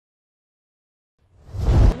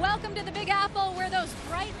Welcome to the Big Apple, where those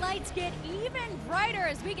bright lights get even brighter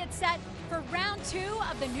as we get set for round 2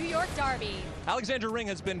 of the New York Derby. Alexander Ring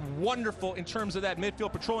has been wonderful in terms of that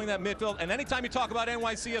midfield, patrolling that midfield. And anytime you talk about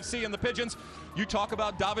NYCFC and the Pigeons, you talk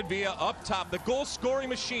about David Villa up top, the goal-scoring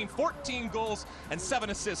machine, 14 goals and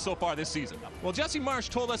 7 assists so far this season. Well, Jesse Marsh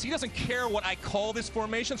told us he doesn't care what I call this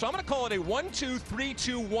formation, so I'm going to call it a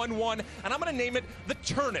 1-2-3-2-1-1, and I'm going to name it the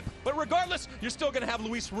Turnip. But regardless, you're still going to have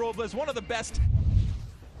Luis Robles, one of the best.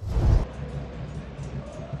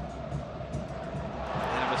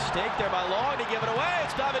 Mistake there by Long to give it away.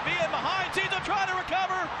 It's David Villa in behind. Zizo trying to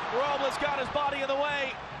recover. Robles got his body in the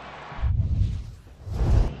way.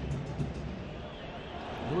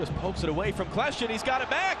 Lewis pokes it away from Question. He's got it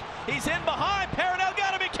back. He's in behind. Paradell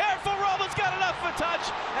got to be careful. Robles got enough of a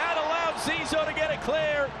touch and allowed Zizo to get it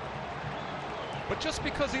clear. But just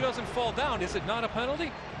because he doesn't fall down, is it not a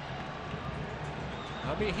penalty?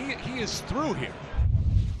 I mean, he is through here.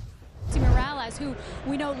 Morales, who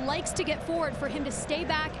we know likes to get forward, for him to stay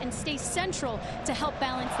back and stay central to help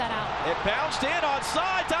balance that out. It bounced in on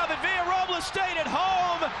side. David Villa. Robles stayed at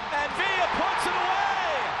home, and Villa puts it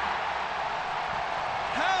away.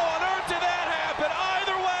 How on earth did that happen?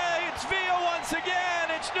 Either way, it's Villa once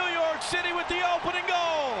again. It's New York City with the opening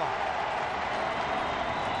goal.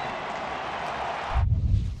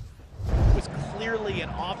 It was clearly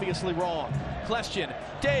and obviously wrong. Question.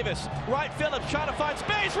 Davis, Wright Phillips trying to find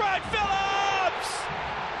space. Wright Phillips!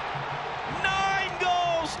 9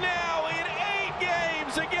 goals now in 8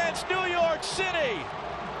 games against New York City.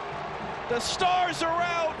 The Stars are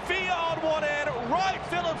out. Villa on one end, Wright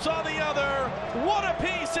Phillips on the other. One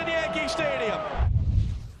apiece in Yankee Stadium.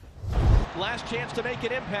 Last chance to make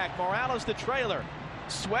an impact. Morales the trailer.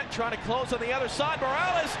 Sweat trying to close on the other side.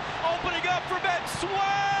 Morales opening up for Ben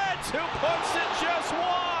Sweat, who puts it just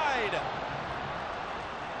wide.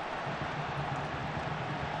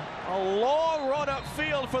 A long run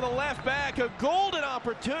upfield for the left back, a golden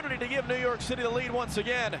opportunity to give New York City the lead once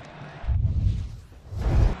again.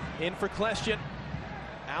 In for Question,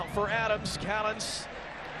 out for Adams. Callens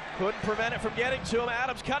couldn't prevent it from getting to him.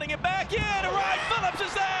 Adams cutting it back in. Wright Phillips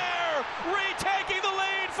is there, retaking the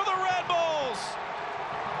lead for the Red Bulls.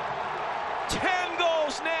 10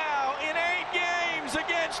 goals now in 8 games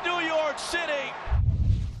against New York City.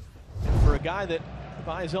 And for a guy that,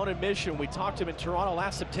 by his own admission, we talked to him in Toronto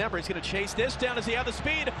last September, he's going to chase this down. Does he have the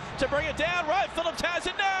speed to bring it down? Wright Phillips has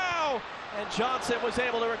it now! And Johnson was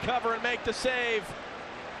able to recover and make the save.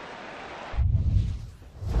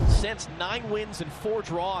 Since 9 wins and 4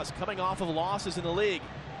 draws, coming off of losses in the league.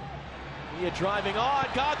 He driving on,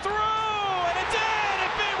 got through, and it did!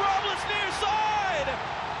 It beat Robles near side!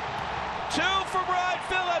 2 from Wright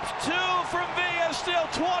Phillips, 2 from Villa, still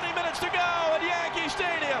 20 minutes to go at Yankee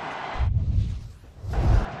Stadium.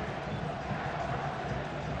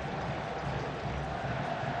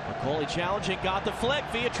 Coley challenging, got the flick.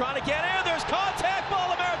 Villa trying to get in. There's contact.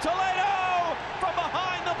 Ball of Toledo from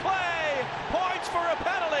behind the play. Points for a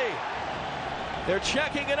penalty. They're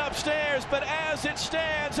checking it upstairs, but as it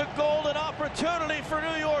stands, a golden opportunity for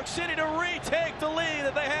New York City to retake the lead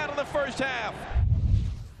that they had in the first half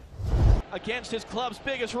against his club's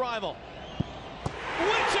biggest rival,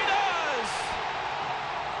 which he does.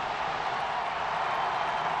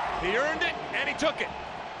 He earned it, and he took it.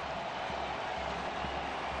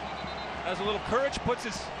 Has a little courage, puts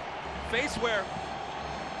his face where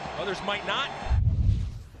others might not.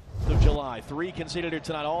 Of July, 3 conceded here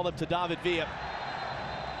tonight, all of them to David Villa.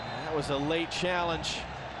 That was a late challenge.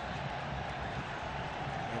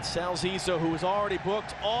 And Sal Zizo, who was already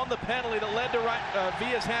booked on the penalty that led to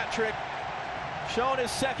Villa's hat trick, showing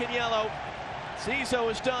his second yellow.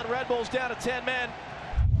 Zizo is done. Red Bulls down to 10 men.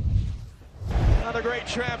 Another great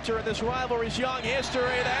chapter in this rivalry's young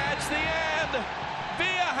history. That's the end.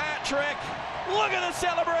 Villa hat trick. Look at the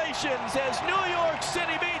celebrations as New York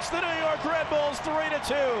City beats the New York Red Bulls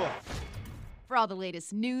 3-2. For all the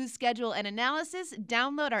latest news, schedule, and analysis,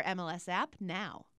 download our MLS app now.